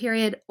colonial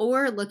period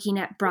or looking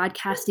at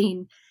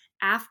broadcasting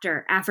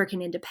after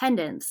African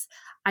independence,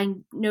 I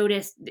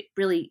noticed,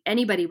 really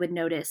anybody would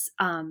notice,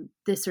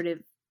 this sort of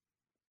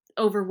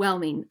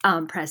overwhelming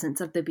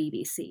presence of the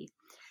BBC.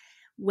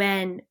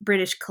 When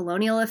British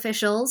colonial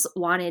officials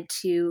wanted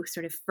to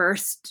sort of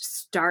first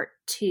start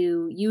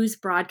to use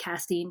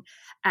broadcasting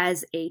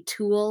as a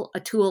tool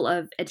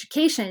of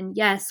education,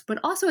 yes, but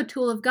also a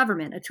tool of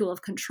government, a tool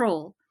of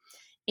control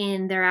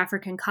in their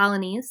African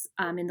colonies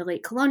in the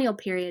late colonial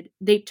period,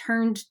 they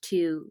turned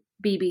to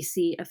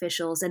BBC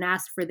officials and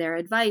asked for their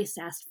advice,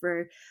 asked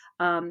for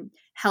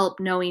help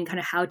knowing kind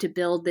of how to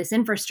build this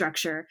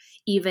infrastructure,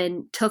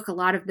 even took a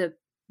lot of the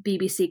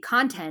BBC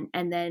content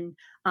and then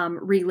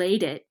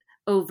relayed it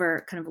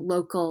over kind of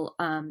local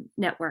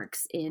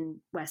networks in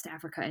West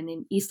Africa and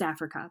in East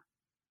Africa.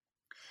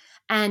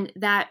 And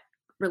that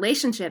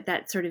relationship,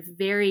 that sort of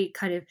very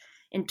kind of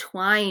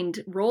entwined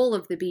role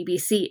of the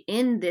BBC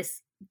in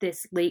this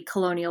late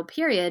colonial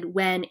period,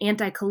 when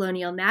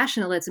anti-colonial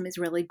nationalism is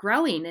really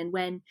growing, and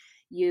when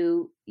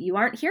you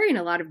aren't hearing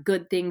a lot of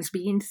good things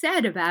being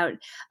said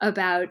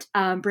about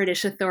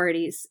British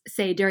authorities,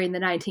 say during the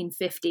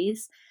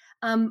 1950s,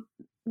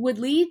 would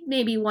lead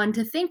maybe one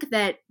to think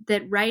that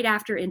right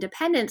after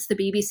independence, the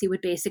BBC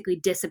would basically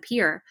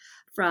disappear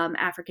from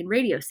African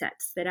radio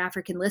sets, that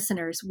African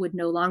listeners would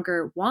no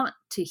longer want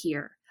to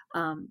hear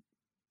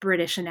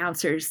British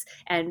announcers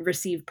and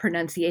receive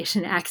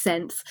pronunciation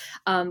accents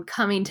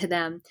coming to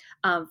them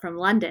from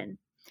London.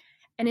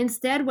 And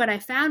instead, what I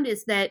found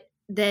is that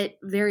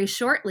very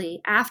shortly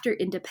after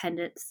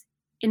independence,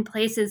 in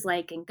places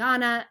like in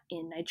Ghana,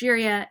 in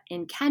Nigeria,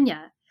 in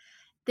Kenya,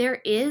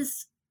 there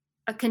is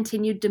a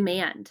continued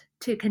demand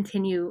to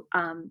continue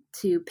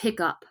to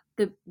pick up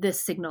the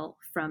signal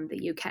from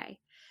the UK.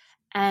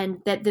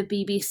 And that the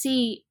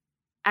BBC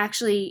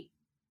actually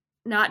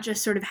not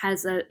just sort of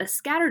has a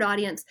scattered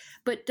audience,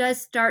 but does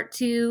start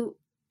to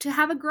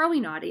have a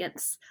growing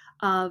audience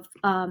of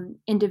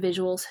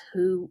individuals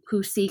who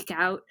seek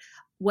out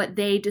what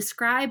they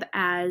describe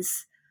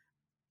as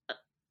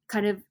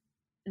kind of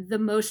the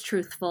most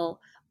truthful,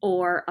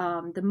 or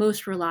the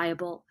most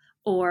reliable,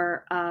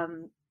 or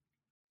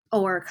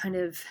kind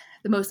of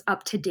the most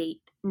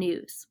up-to-date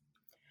news.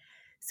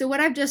 So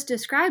what I've just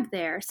described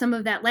there, some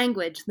of that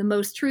language, the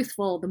most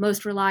truthful, the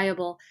most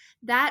reliable,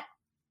 that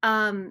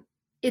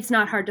it's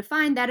not hard to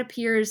find. That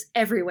appears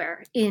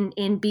everywhere in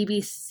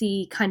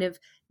BBC kind of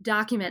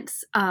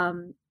documents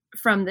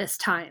from this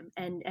time,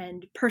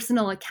 and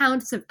personal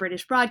accounts of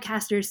British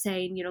broadcasters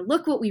saying,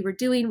 look what we were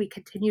doing. We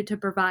continue to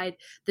provide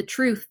the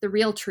truth, the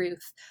real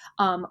truth,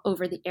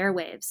 over the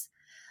airwaves.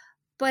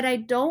 But I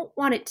don't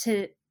want it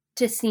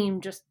to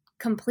seem just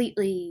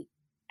completely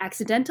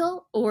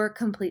accidental or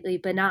completely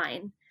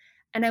benign.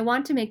 And I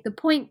want to make the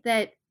point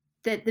that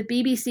the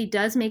BBC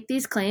does make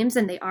these claims,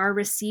 and they are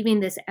receiving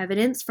this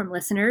evidence from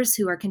listeners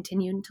who are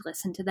continuing to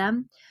listen to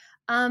them.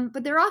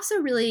 But they're also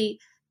really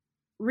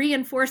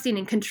reinforcing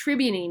and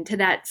contributing to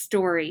that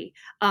story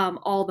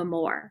all the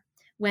more.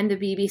 When the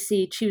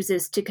BBC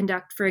chooses to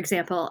conduct, for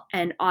example,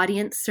 an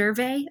audience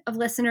survey of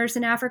listeners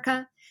in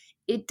Africa,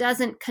 it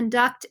doesn't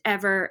conduct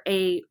ever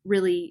a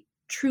really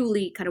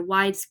truly kind of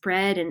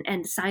widespread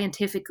and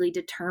scientifically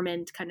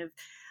determined kind of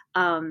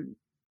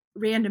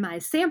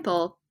randomized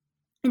sample.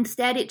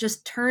 Instead, it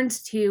just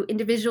turns to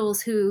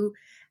individuals who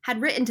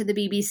had written to the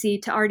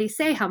BBC to already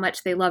say how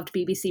much they loved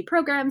BBC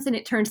programs, and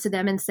it turns to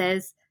them and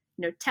says,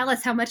 tell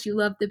us how much you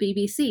love the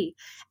BBC.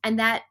 And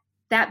that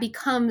that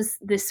becomes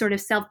this sort of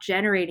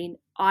self-generating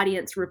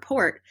audience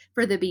report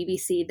for the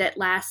BBC that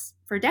lasts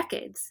for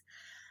decades.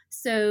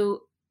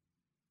 So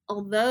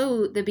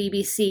although the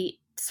BBC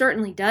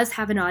certainly does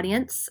have an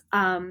audience,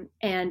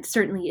 and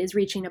certainly is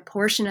reaching a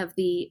portion of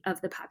the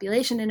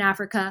population in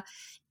Africa,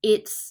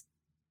 it's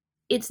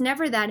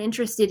never that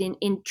interested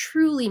in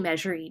truly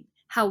measuring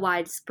how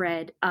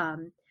widespread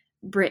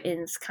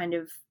Britain's kind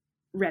of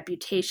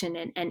reputation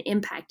and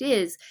impact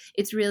is.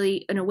 It's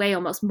really, in a way,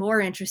 almost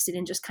more interested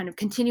in just kind of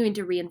continuing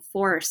to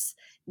reinforce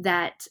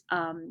that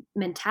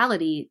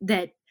mentality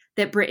that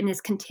Britain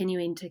is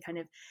continuing to kind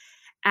of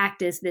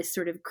act as this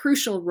sort of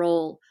crucial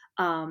role,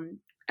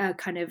 a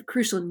kind of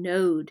crucial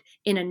node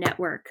in a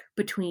network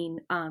between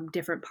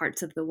different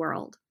parts of the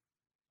world.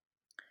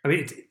 I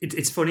mean,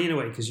 it's funny in a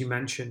way, because you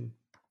mentioned,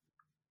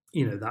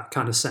 that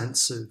kind of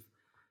sense of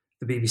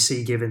the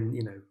BBC given,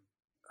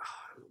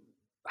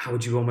 how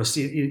would you almost,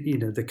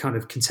 the kind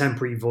of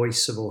contemporary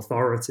voice of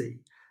authority,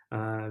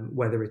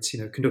 whether it's,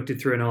 conducted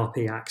through an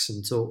RP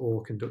accent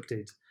or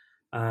conducted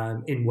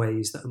in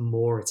ways that are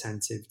more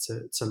attentive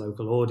to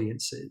local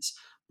audiences.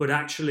 But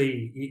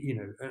actually,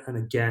 and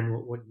again,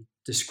 what you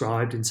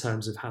described in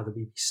terms of how the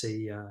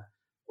BBC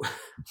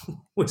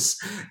was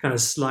kind of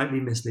slightly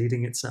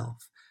misleading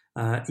itself,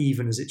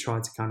 even as it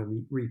tried to kind of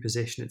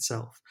reposition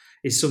itself,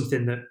 is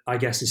something that I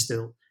guess is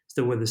still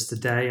with us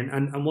today.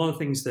 And one of the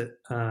things that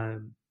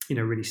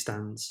really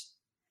stands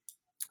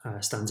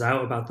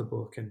out about the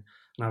book, and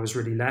I was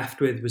really left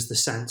with, was the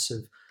sense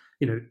of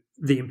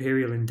the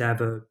imperial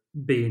endeavour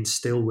being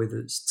still with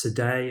us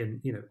today.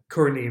 And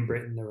currently in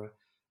Britain there are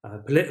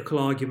political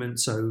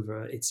arguments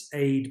over its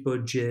aid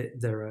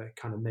budget. There are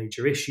kind of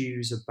major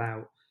issues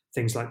about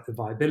things like the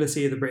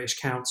viability of the British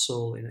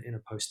Council in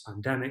a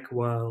post-pandemic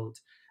world.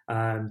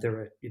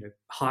 There are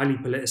highly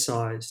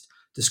politicised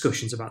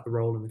discussions about the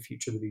role and the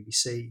future of the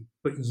BBC.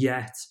 But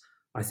yet,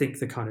 I think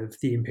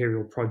the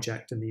imperial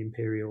project and the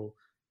imperial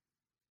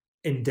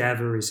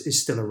endeavour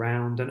is still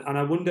around. And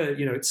I wonder,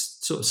 it's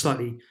sort of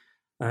slightly,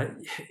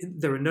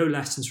 there are no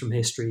lessons from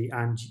history,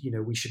 and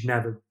we should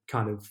never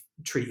kind of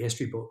treat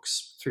history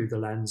books through the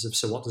lens of,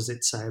 so what does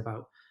it say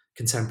about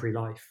contemporary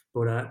life?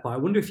 But I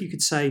wonder if you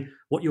could say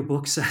what your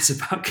book says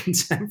about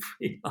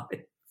contemporary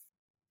life.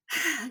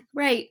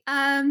 Right.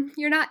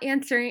 You're not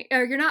answering,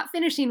 or you're not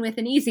finishing with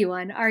an easy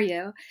one, are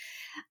you?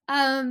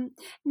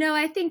 No,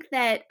 I think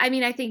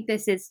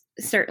this is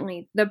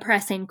certainly the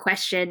pressing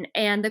question,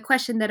 and the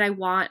question that I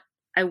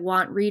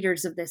want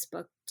readers of this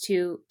book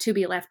to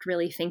be left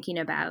really thinking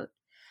about.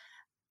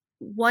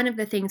 One of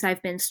the things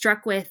I've been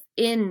struck with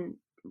in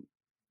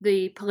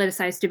the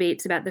politicized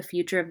debates about the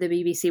future of the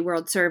BBC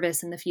World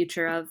Service and the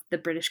future of the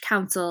British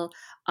Council,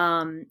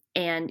 and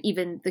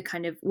even the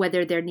kind of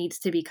whether there needs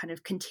to be kind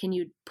of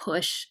continued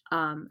push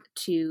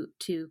to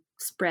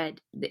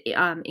spread the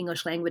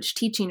English language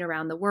teaching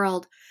around the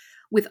world.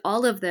 With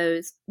all of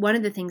those, one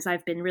of the things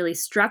I've been really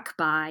struck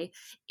by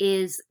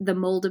is the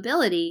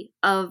moldability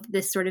of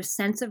this sort of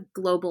sense of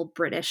global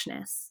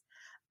Britishness,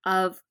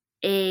 of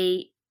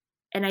an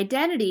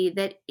identity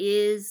that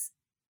is,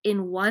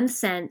 in one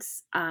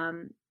sense,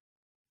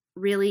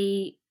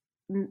 really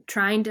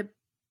trying to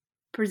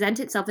present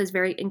itself as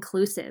very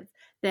inclusive,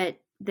 that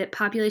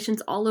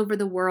populations all over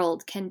the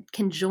world can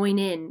join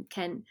in,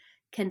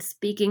 can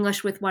speak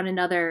English with one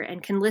another,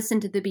 and can listen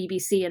to the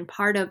BBC, and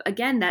part of,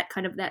 again, that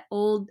kind of that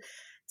old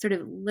sort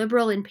of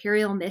liberal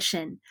imperial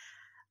mission.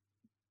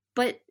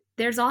 But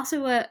there's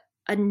also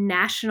a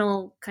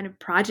national kind of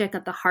project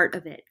at the heart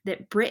of it,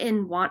 that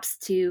Britain wants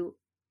to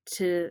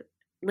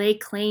lay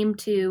claim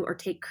to or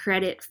take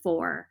credit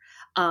for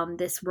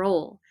this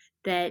role,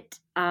 that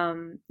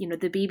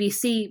the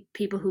BBC,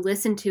 people who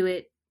listen to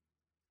it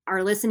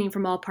are listening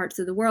from all parts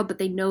of the world, but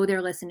they know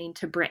they're listening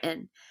to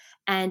Britain.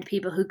 And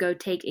people who go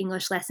take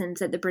English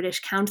lessons at the British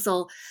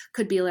Council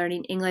could be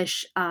learning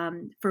English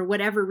for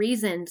whatever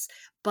reasons,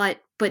 but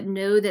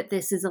know that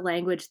this is a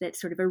language that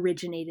sort of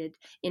originated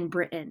in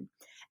Britain.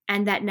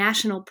 And that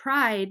national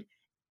pride,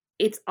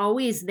 it's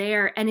always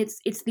there, and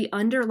it's the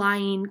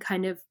underlying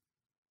kind of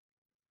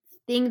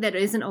thing that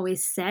isn't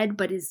always said,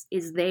 but is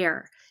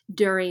there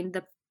during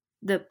the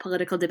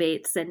political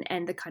debates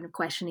and the kind of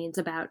questionings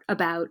about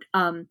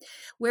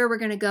where we're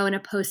going to go in a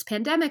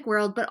post-pandemic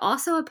world, but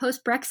also a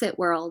post-Brexit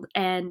world,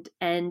 and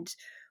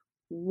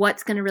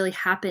what's going to really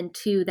happen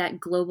to that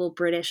global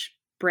British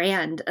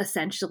brand,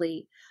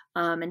 essentially,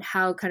 and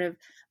how kind of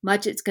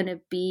much it's going to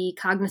be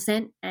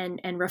cognizant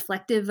and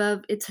reflective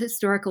of its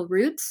historical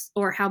roots,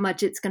 or how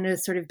much it's going to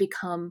sort of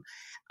become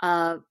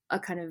a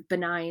kind of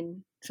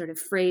benign sort of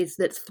phrase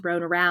that's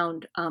thrown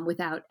around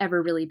without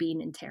ever really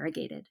being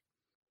interrogated.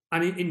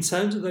 And in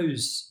terms of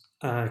those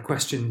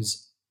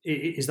questions,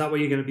 is that what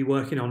you're going to be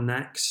working on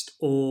next,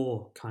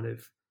 or kind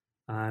of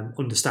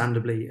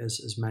understandably,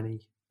 as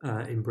many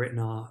in Britain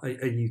are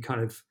you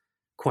kind of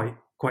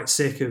quite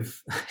sick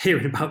of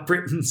hearing about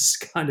Britain's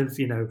kind of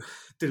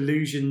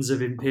delusions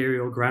of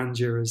imperial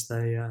grandeur as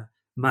they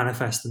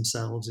manifest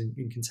themselves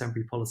in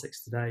contemporary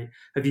politics today?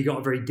 Have you got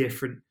a very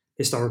different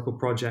historical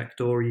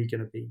project, or are you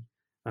going to be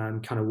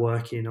kind of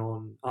working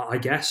on, I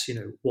guess,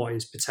 what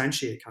is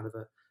potentially a kind of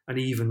an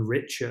even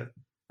richer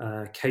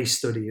case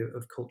study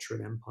of culture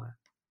and empire.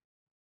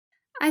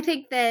 I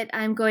think that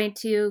I'm going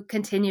to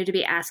continue to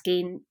be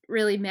asking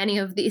really many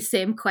of these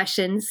same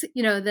questions.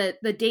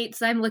 The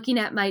dates I'm looking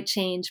at might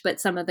change, but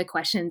some of the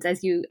questions,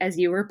 as you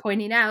were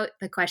pointing out,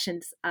 the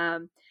questions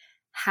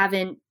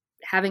haven't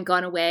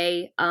gone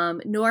away,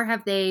 nor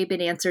have they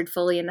been answered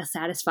fully in a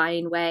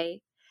satisfying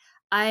way.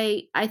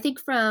 I think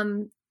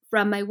from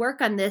my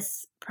work on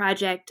this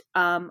project,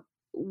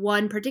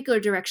 one particular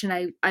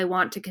direction I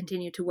want to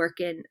continue to work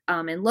in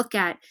and look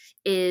at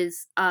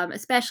is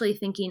especially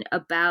thinking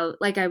about,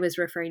 like I was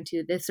referring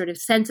to, this sort of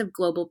sense of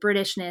global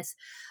Britishness,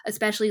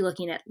 especially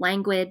looking at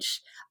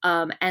language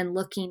and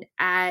looking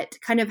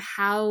at kind of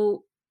how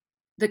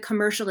the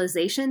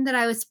commercialization that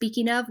I was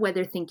speaking of,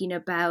 whether thinking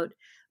about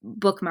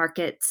book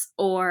markets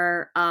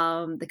or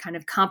the kind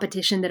of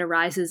competition that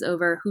arises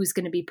over who's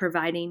going to be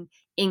providing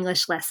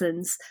English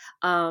lessons,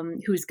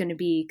 who's going to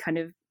be kind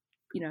of,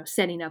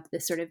 setting up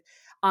this sort of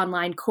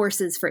online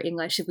courses for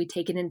English if we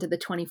take it into the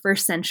 21st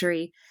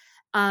century,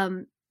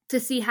 to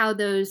see how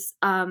those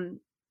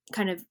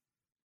kind of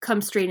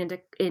come straight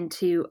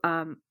into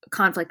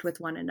conflict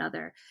with one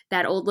another.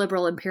 That old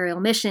liberal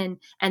imperial mission,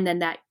 and then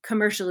that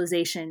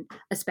commercialization,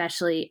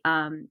 especially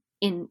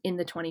in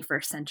the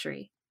 21st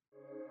century.